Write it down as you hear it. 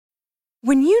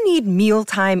When you need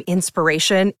mealtime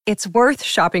inspiration, it's worth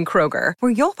shopping Kroger,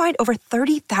 where you'll find over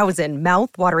 30,000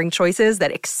 mouth-watering choices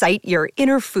that excite your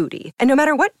inner foodie. And no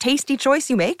matter what tasty choice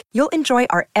you make, you'll enjoy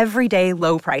our everyday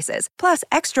low prices, plus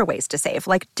extra ways to save,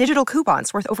 like digital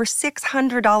coupons worth over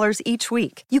 $600 each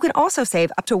week. You can also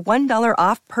save up to $1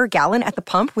 off per gallon at the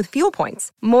pump with fuel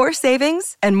points. More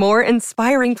savings and more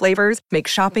inspiring flavors make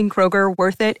shopping Kroger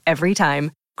worth it every time.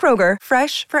 Kroger,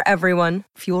 fresh for everyone.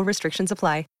 Fuel restrictions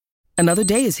apply. Another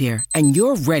day is here, and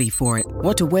you're ready for it.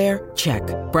 What to wear? Check.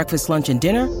 Breakfast, lunch, and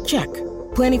dinner? Check.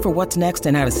 Planning for what's next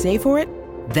and how to save for it?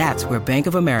 That's where Bank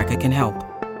of America can help.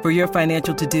 For your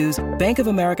financial to-dos, Bank of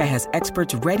America has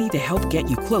experts ready to help get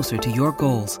you closer to your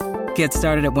goals. Get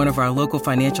started at one of our local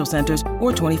financial centers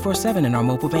or 24/7 in our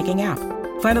mobile banking app.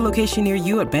 Find a location near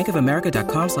you at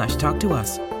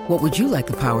bankofamerica.com/talktous. What would you like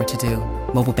the power to do?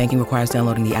 Mobile banking requires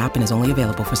downloading the app and is only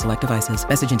available for select devices.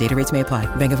 Message and data rates may apply.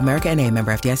 Bank of America N.A.,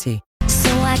 member FDIC.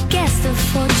 So I guess the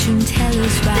fortune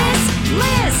teller's right.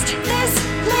 This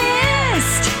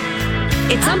list.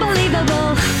 It's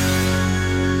unbelievable.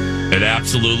 It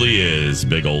absolutely is,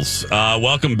 Biggles.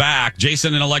 Welcome back.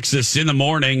 Jason and Alexis in the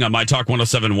morning on My Talk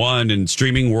 1071 and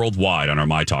streaming worldwide on our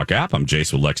My Talk app. I'm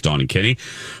Jason with Lex, Dawn, and Kenny.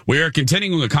 We are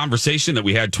continuing a conversation that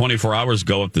we had 24 hours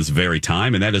ago at this very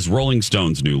time, and that is Rolling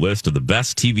Stone's new list of the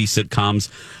best TV sitcoms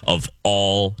of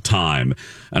all time.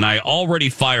 And I already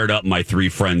fired up my three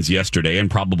friends yesterday, and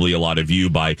probably a lot of you,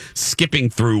 by skipping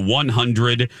through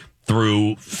 100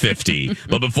 through 50.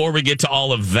 But before we get to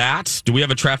all of that, do we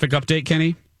have a traffic update,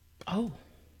 Kenny? Oh.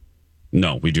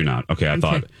 No, we do not. Okay, I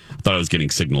thought I was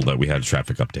getting signaled that we had a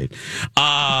traffic update.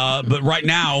 But right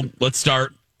now, let's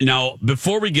start. Now,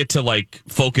 before we get to like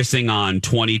focusing on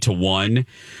 20 to 1,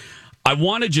 I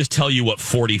want to just tell you what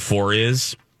 44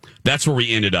 is. That's where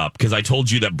we ended up, because I told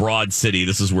you that Broad City,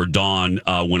 this is where Dawn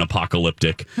went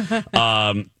apocalyptic.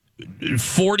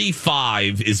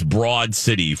 45 is Broad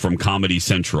City from Comedy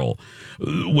Central,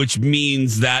 which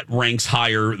means that ranks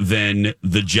higher than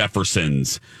The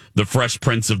Jeffersons, The Fresh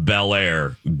Prince of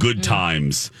Bel-Air, Good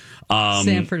Times.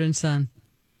 Sanford and Son.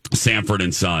 Sanford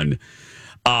and Son.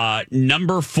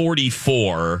 Number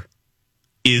 44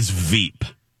 is Veep.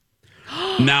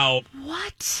 Now,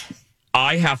 What?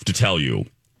 I have to tell you,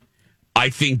 I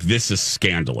think this is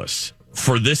scandalous.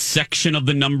 For this section of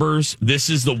the numbers, this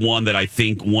is the one that I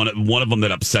think one of them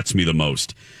that upsets me the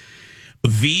most.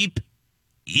 Veep,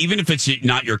 even if it's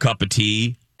not your cup of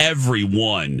tea,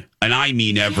 everyone, and I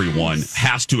mean everyone,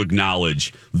 has to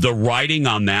acknowledge the writing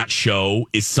on that show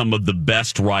is some of the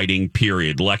best writing,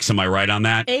 period. Lex, am I right on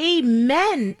that?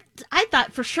 Amen. I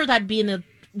thought for sure that'd be in the,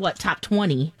 top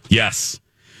 20? Yes.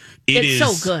 It's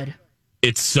so good.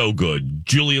 It's so good.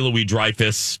 Julia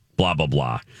Louis-Dreyfus, blah, blah,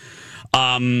 blah.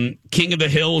 King of the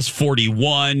Hills,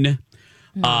 41.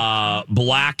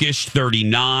 Blackish,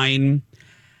 39.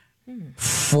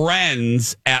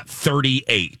 Friends at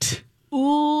 38.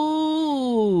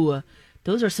 Ooh.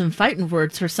 Those are some fighting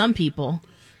words for some people.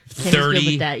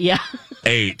 38. That. Yeah.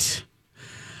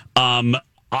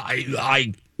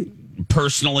 I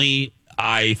personally,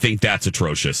 I think that's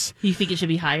atrocious. You think it should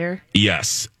be higher?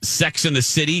 Yes. Sex and the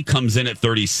City comes in at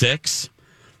 36.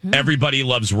 Everybody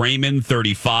Loves Raymond,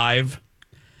 35.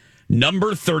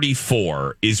 Number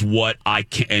 34 is what I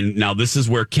can. And now this is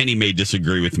where Kenny may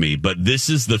disagree with me, but this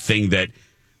is the thing that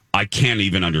I can't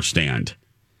even understand.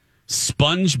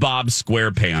 SpongeBob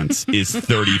SquarePants is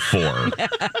 34.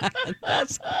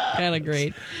 That's kind of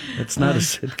great. It's not a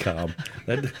sitcom.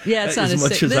 Yeah, it's not a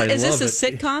sitcom. Is this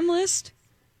a sitcom list?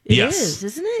 It Yes. is,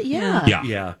 isn't it? Yeah.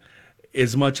 Yeah.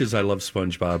 As much as I love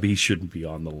SpongeBob, he shouldn't be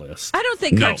on the list. I don't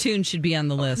think cartoons should be on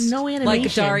the list. No animation.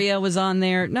 Like Daria was on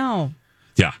there. No.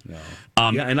 Yeah. No.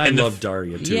 And I love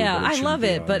Daria, too. Yeah, but I love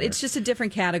it, but there. it's just a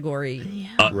different category.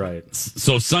 Right.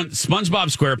 So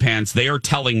SpongeBob SquarePants, they are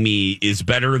telling me, is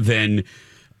better than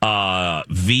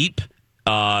Veep,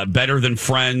 better than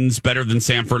Friends, better than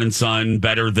Sanford and Son,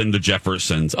 better than the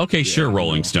Jeffersons. Okay, sure,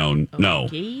 Rolling Stone. No.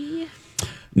 Okay.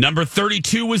 Number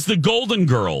 32 was the Golden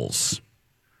Girls.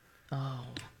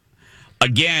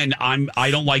 Again,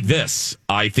 I don't like this.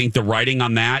 I think the writing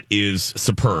on that is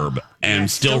superb and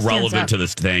still relevant to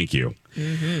this. Thank you.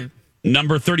 Mm-hmm.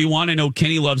 Number 31, I know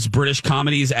Kenny loves British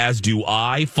comedies, as do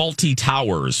I. Fawlty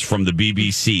Towers from the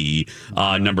BBC,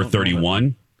 number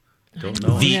 31. Don't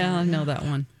know. Yeah, I know that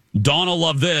one. Dawn will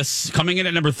love this. Coming in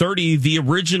at number 30, the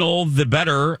original, the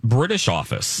better British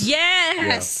Office.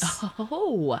 Yes. Yeah.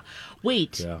 Oh,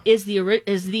 wait. Yeah. Is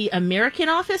the American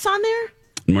Office on there?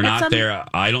 We're not there.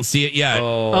 I don't see it yet.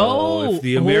 If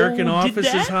the American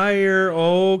Office is higher,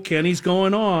 Kenny's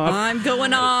going off. I'm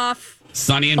going off.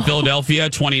 Sunny in Philadelphia,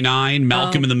 29.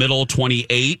 Malcolm in the Middle,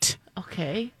 28.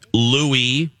 Okay.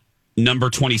 Louis, number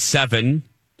 27.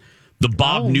 The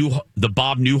Bob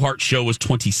Newhart Show was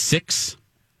 26.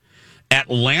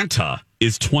 Atlanta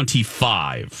is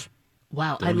 25.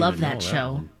 Wow, I love that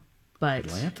show. But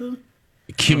Atlanta?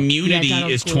 Community Yeah,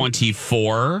 is cool.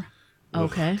 24.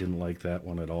 Okay. Didn't like that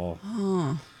one at all.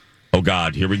 Oh,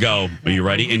 God. Here we go. Are you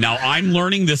ready? And now I'm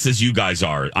learning this as you guys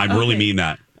are. I really mean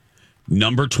that.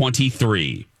 Number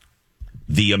 23,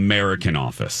 The American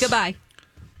Office. Goodbye.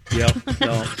 Yep.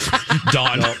 No.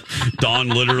 Dawn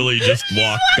literally just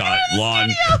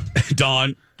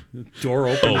Dawn. Door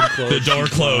open. and closed. The door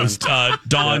closed.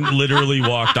 Dawn literally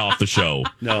walked off the show.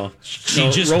 No.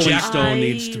 Just Rolling jacked- Stone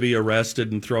needs to be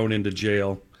arrested and thrown into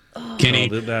jail. Kenny,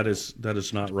 No, that is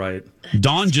not right.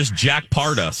 Dawn just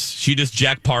jackparred us. She just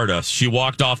jackparred us. She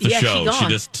walked off the Yeah, she show.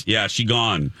 gone. She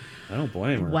gone. I don't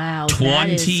blame her. Wow, 23. that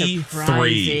is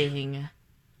surprising.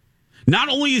 Not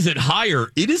only is it higher,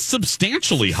 it is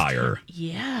substantially higher.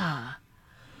 Yeah.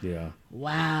 Yeah.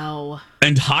 Wow.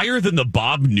 And higher than the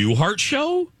Bob Newhart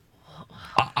Show?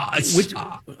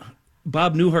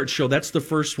 Bob Newhart Show, that's the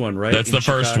first one, right? That's in the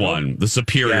first Chicago? one. The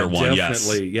superior one, yes.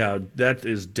 Definitely. Yeah, that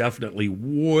is definitely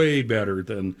way better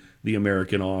than The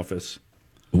American Office.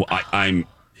 Well, I'm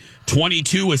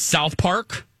 22 is South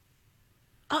Park.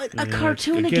 Oh, a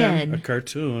cartoon again. A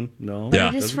cartoon. No. But Yeah.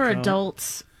 it is doesn't for count.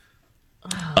 adults.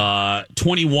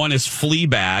 21 is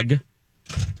Fleabag.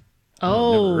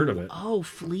 Oh, Never heard of it. Oh,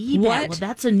 Fleabag. What? Well,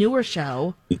 that's a newer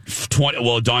show. 20,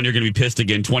 well, Dawn, you're going to be pissed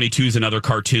again. 22 is another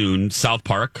cartoon, South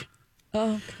Park.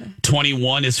 Oh, okay.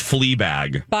 21 is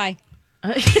Fleabag. Bye.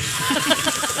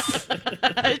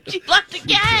 She left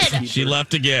again. She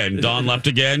left again. Dawn left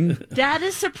again. That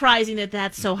is surprising that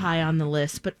that's so high on the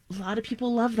list, but a lot of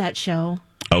people love that show.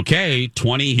 Okay,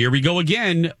 20. Here we go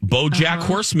again. BoJack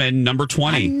Horseman, number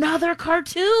 20. Another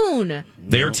cartoon.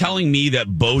 They're telling me that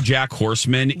BoJack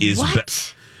Horseman is.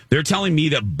 What? They're telling me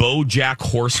that BoJack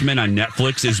Horseman on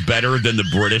Netflix is better than The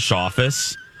British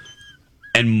Office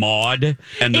and Maude and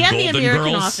the And the Golden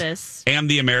American Girls Office. and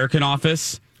The American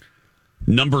Office.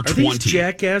 Number Are 20. these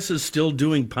jackasses still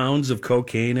doing pounds of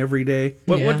cocaine every day?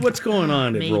 What's going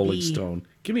on at Maybe. Rolling Stone?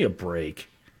 Give me a break.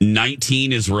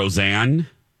 19 is Roseanne.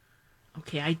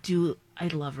 Okay, I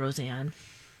love Roseanne.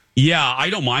 Yeah, I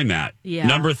don't mind that. Yeah.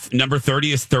 Number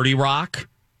 30 is 30 Rock.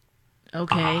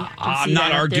 Okay, I can I'm see not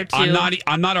that up there arguing. too.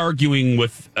 I'm not arguing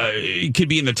with. It could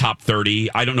be in the top 30.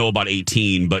 I don't know about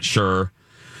 18, but sure.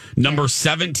 Number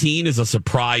 17 is a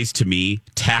surprise to me.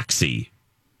 Taxi.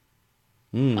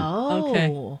 Oh,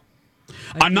 Okay.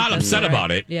 I'm not that's upset right.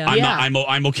 about it. Yeah. I'm Yeah. not.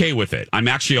 I'm okay with it. I'm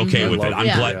actually okay with it. I'm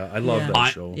Yeah. glad. I love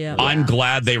that show. Yeah. I'm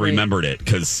glad they Great. remembered it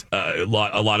because a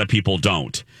lot of people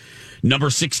don't. Number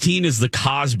 16 is The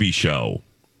Cosby Show.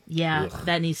 Yeah,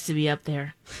 that needs to be up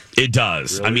there. It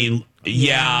does. I mean,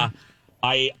 yeah.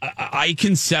 I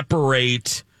can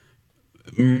separate.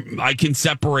 I can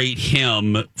separate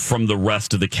him from the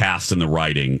rest of the cast and the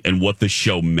writing and what the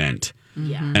show meant.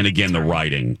 Yeah. And again, the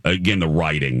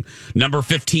writing. Number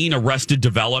 15, Arrested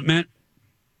Development.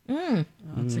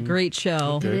 It's a great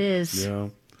show. It is. Yeah,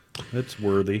 it's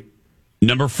worthy.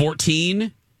 Number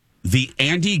 14, The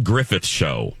Andy Griffith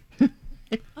Show.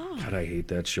 God, I hate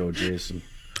that show, Jason.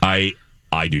 I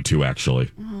do too, actually.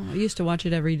 I used to watch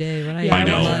it every day, but I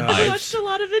know. I watched a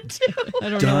lot of it too. I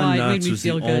don't know Don why. It made Knotts me was the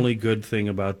feel good. only good thing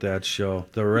about that show.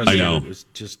 The rest I know. of it was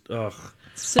just, ugh.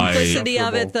 Simplicity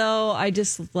of it, Insufferable. though, I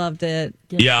just loved it.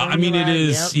 Yeah, I mean, it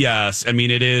is. Yep. Yes. I mean,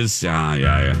 it is. Yeah.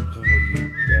 Oh,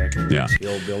 you backwards Yeah.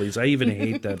 hillbillies. I even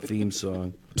hate that theme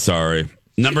song. Sorry.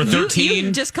 Number 13.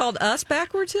 You just called us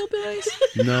backwards hillbillies?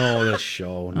 No, the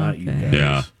show, not you Okay. guys.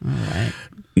 Yeah. All right.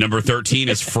 Number 13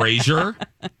 is Frasier.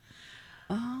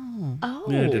 Oh,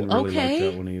 Yeah, I didn't really okay.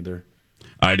 like that one either.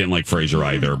 I didn't like Frasier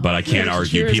either, but I can't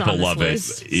argue. Here's People on this love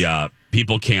list. it. Yeah.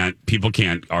 People can't. Look,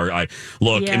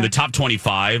 Yeah. in the top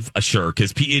 25, sure,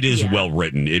 because it is Yeah. well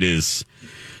written. It is.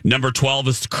 Number 12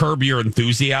 is Curb Your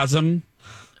Enthusiasm.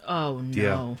 Oh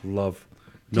no. Yeah, love.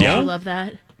 Yeah. I love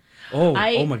that. Oh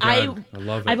my God. I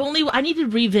love it. I need to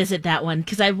revisit that one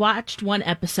because I watched one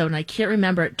episode and I can't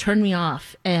remember. It turned me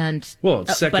off. And Well,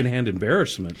 it's but secondhand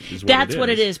embarrassment is what that's it is. what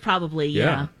it is, probably.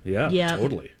 Yeah, Yeah.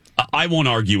 totally. I won't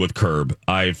argue with Curb.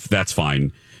 That's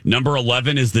fine. Number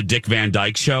 11 is the Dick Van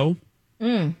Dyke Show.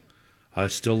 I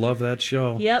still love that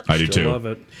show. Yep. I do Still too. love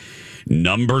it.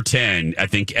 Number 10, I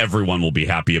think everyone will be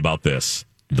happy about this.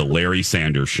 The Larry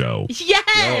Sanders Show.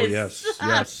 Yes. Oh,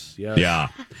 yes. Yeah.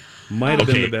 Might have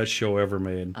Okay. been the best show ever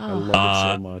made. I love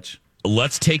it so much.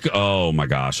 Let's take. Oh my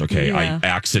gosh. Okay, Yeah. I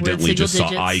accidentally We're at just saw.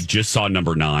 single I digits. just saw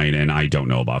number 9, and I don't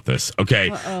know about this. Okay,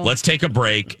 let's take a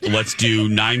break. Let's do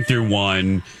 9 through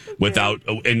 1. without,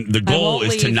 and the goal won't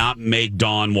is to leave. not make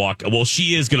Dawn walk. Well,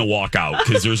 she is going to walk out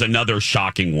because there's another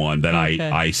shocking one that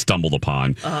I stumbled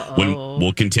upon. When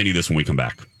we'll continue this when we come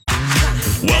back.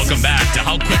 Welcome back to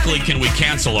How Quickly Can We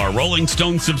Cancel Our Rolling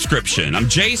Stone Subscription? I'm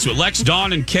Jace with Lex,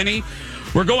 Dawn, and Kenny.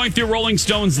 We're going through Rolling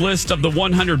Stone's list of the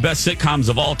 100 best sitcoms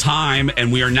of all time,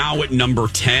 and we are now at number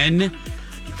 10.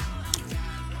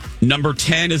 Number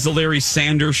 10 is the Larry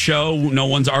Sanders Show. No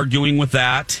one's arguing with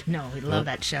that. No, we love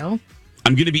that show.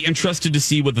 I'm going to be interested to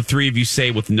see what the three of you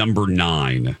say with number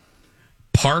 9.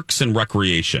 Parks and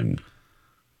Recreation.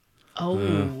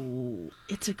 Oh,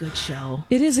 it's a good show.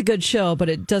 It is a good show, but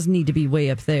it does need to be way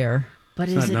up there. But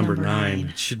It's is not it number 9.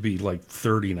 It should be like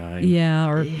 39.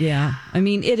 Yeah. I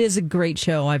mean, it is a great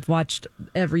show. I've watched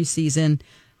every season,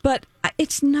 but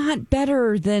it's not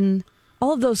better than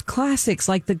all of those classics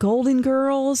like The Golden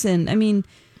Girls. And I mean,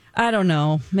 I don't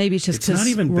know. Maybe it's just It's because not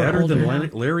even we're better than older.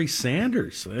 Larry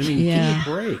Sanders. I mean, Yeah. give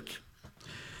me a break.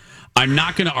 I'm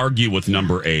not going to argue with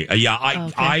number 8.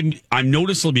 I'm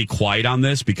noticeably quiet on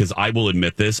this because I will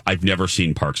admit this. I've never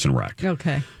seen Parks and Rec.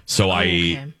 Okay. So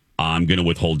okay. I'm going to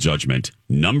withhold judgment.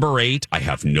 Number 8, I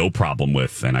have no problem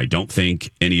with, and I don't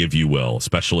think any of you will,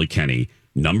 especially Kenny.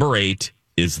 Number 8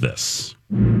 is this.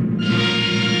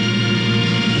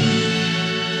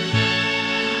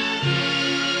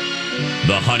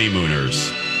 The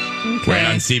Honeymooners. Okay. Ran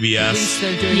on At least CBS.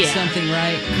 they're doing Yeah. something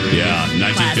right. Yeah,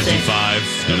 1955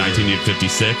 to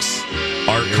 1956.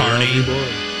 Art Carney.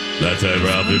 That's a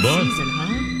Ralphie boy. Season,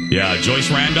 huh? Yeah, Joyce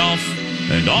Randolph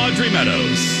and Audrey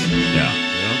Meadows. Yeah.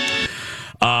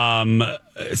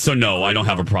 So no, I don't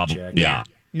have a problem. Jack. Yeah.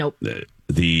 Nope.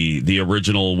 The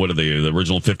original, what are they? The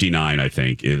original 59, I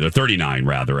think, the 39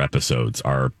 rather episodes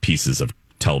are pieces of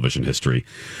television history.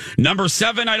 Number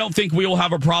 7, I don't think we will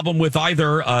have a problem with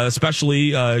either,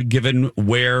 especially given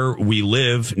where we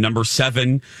live. Number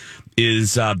 7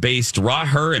 is based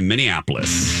her in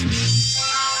Minneapolis.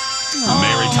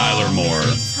 Mary Tyler Moore.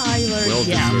 Tyler. Well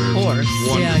yeah, of deserved. course.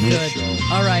 Yeah, Wonderful good.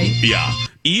 show. All right. Yeah.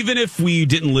 Even if we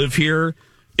didn't live here,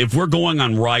 if we're going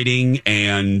on writing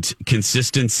and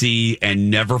consistency and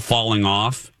never falling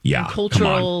off, yeah. come on.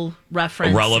 Cultural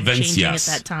reference. Relevance, changing yes.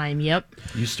 At that time. Yep.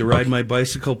 Used to ride my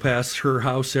bicycle past her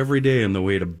house every day on the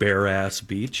way to Bear Ass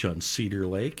Beach on Cedar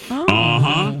Lake.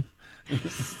 Uh-huh.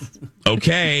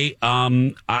 Okay.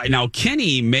 Now,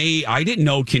 Kenny I didn't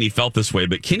know Kenny felt this way,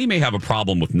 but Kenny may have a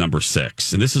problem with number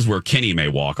 6. And this is where Kenny may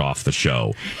walk off the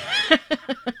show.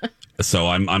 So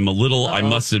I'm a little, I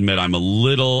must admit, I'm a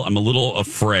little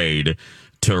afraid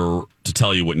to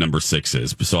tell you what number 6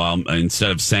 is. So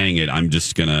instead of saying it, I'm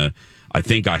just going to, I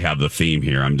think I have the theme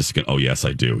here. I'm just going to, oh, yes,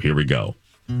 I do. Here we go.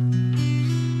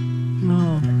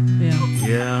 Oh,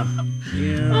 yeah.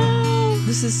 Yeah.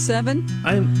 This is 7?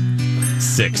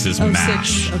 6 is Oh,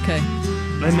 MASH. 6. Okay.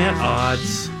 I'm at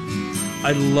odds.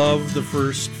 I love the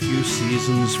first few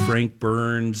seasons. Frank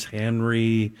Burns,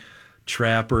 Henry,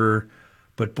 Trapper.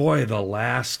 But boy, the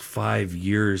last 5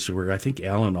 years where I think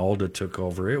Alan Alda took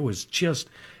over, it was just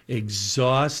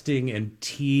exhausting and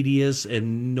tedious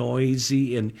and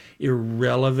noisy and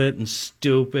irrelevant and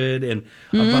stupid and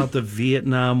about the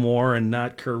Vietnam War and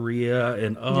not Korea.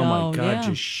 And oh my God, yeah.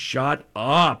 just shut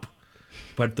up.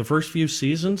 But the first few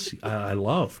seasons, I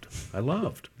loved.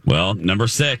 Well, number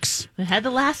 6. It had the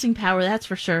lasting power, that's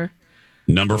for sure.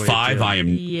 Number Boy, 5,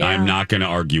 yeah. I'm not going to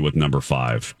argue with number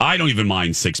 5. I don't even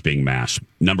mind 6 being MASH.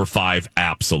 Number 5,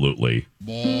 absolutely.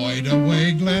 Boy, the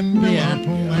way Glenn Miller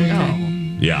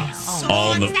played. Yeah.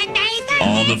 All in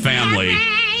the family.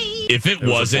 If it It was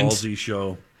wasn't, a ballsy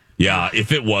show. yeah,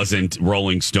 if it wasn't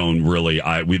Rolling Stone, really,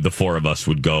 the 4 of us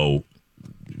would go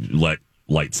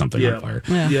light something on fire.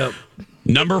 Yeah. Yep.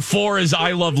 Number 4 is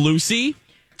I Love Lucy.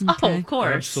 Oh, of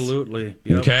course. Absolutely.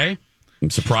 Yep. Okay. I'm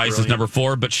surprised it's Brilliant. number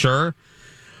 4, but sure.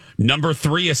 Number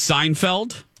 3 is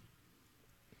Seinfeld.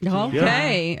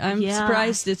 Okay. I'm Yeah.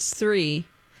 surprised it's 3.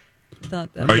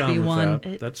 Thought that Are would you- be Down with 1.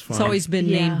 that. That's fine. It's always been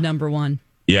Yeah. named number 1.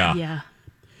 Yeah. Yeah.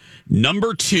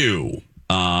 Number 2,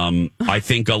 I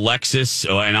think Alexis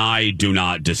and I do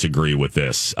not disagree with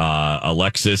this.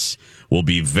 Alexis will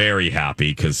be very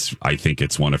happy because I think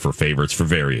it's one of her favorites for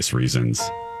various reasons.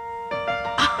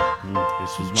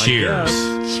 This was my Cheers.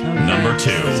 guess. Number 2.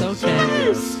 It's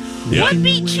okay. Yeah. What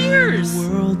beat Cheers?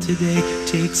 World today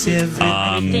takes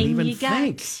Everything even you got.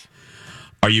 think.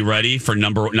 Are you ready for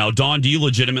now? Dawn, do you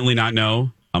legitimately not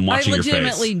know? I'm I watching your face.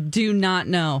 legitimately do not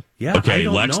know. Yeah, Okay, I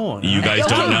don't Lex, know. you guys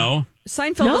Okay. don't know?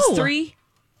 Seinfeld No. is 3,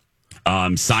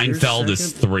 Seinfeld is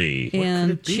second? 3.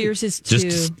 and it be? Cheers is 2.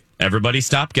 Just everybody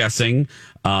stop guessing.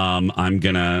 I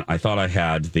thought I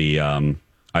had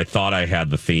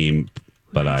the theme,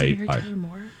 but Mary Tyler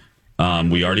Moore.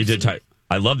 we already did.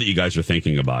 I love that you guys are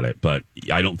thinking about it, but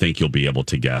I don't think you'll be able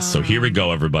to guess. So here we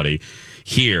go, everybody.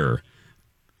 Here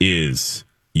is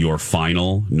your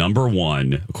final number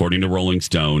one, according to Rolling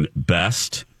Stone,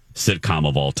 best sitcom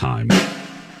of all time.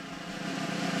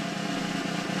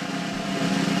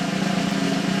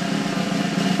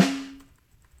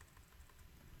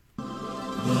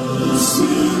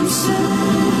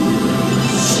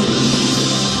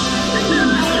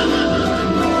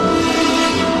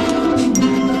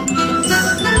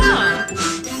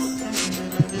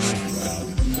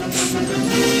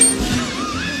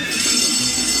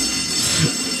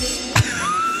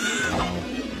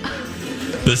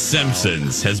 The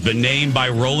Simpsons has been named by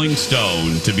Rolling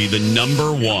Stone to be the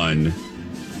number one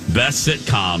best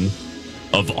sitcom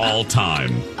of all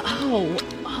time.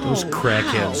 Those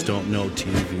crackheads don't know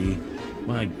TV.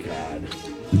 My God.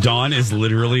 Dawn is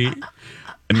literally,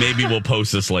 and maybe we'll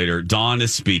post this later, Dawn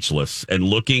is speechless and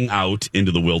looking out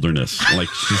into the wilderness. Like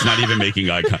she's not even making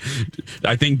eye contact.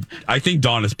 I think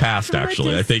Dawn has passed,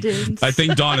 actually. I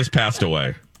think Dawn has passed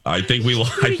away. I think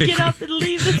get up and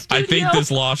leave the studio.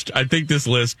 I think this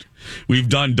list we've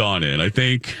done Dawn in. I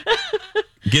think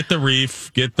get the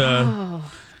Reef, get the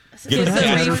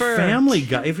Family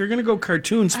Guy. If you're going to go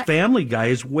cartoons, Family Guy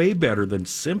is way better than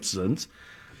Simpsons.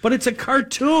 But it's a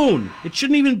cartoon. It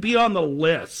shouldn't even be on the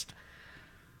list.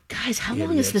 Guys, how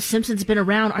long has The Simpsons been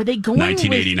around? Are they going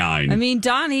 1989. I mean,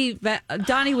 Donnie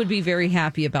would be very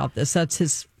happy about this. That's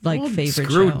his favorite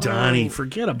Screw show. Donnie.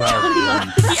 Forget about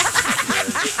him.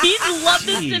 He loves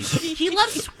this. He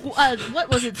loves what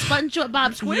was it, SpongeBob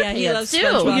SquarePants Yeah, he loves too.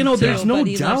 SpongeBob. Well, there's no but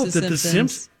he doubt loves that The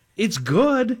Simpsons. It's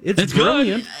good. It's good.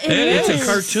 brilliant. It It's is. a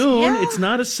cartoon. Yeah. It's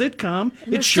not a sitcom.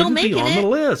 they're It still shouldn't be making on the it.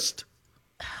 list.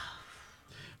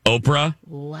 Oprah,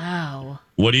 Wow.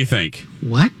 what do you think?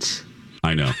 What?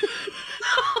 I know.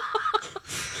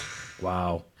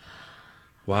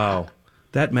 Wow.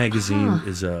 That magazine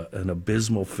is an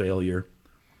abysmal failure.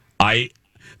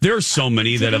 There are so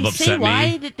many that have Did they say upset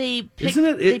why me. did they pick, Isn't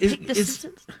it- they is- picked The is-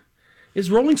 Simpsons? Is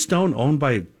Rolling Stone owned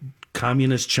by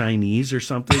communist Chinese or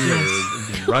something? Or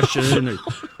Russian?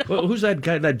 Or, who's that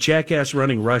guy, that jackass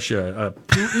running Russia?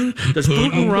 Putin? Does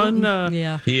Putin run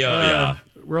Yeah.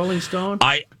 Rolling Stone?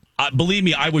 I believe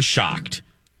me, I was shocked.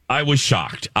 I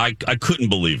couldn't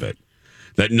believe it.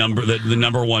 The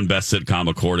number one best sitcom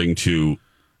according to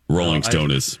Rolling Stone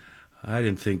is. I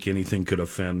didn't think anything could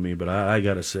offend me, but I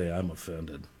got to say I'm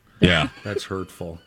offended. Yeah. That's hurtful.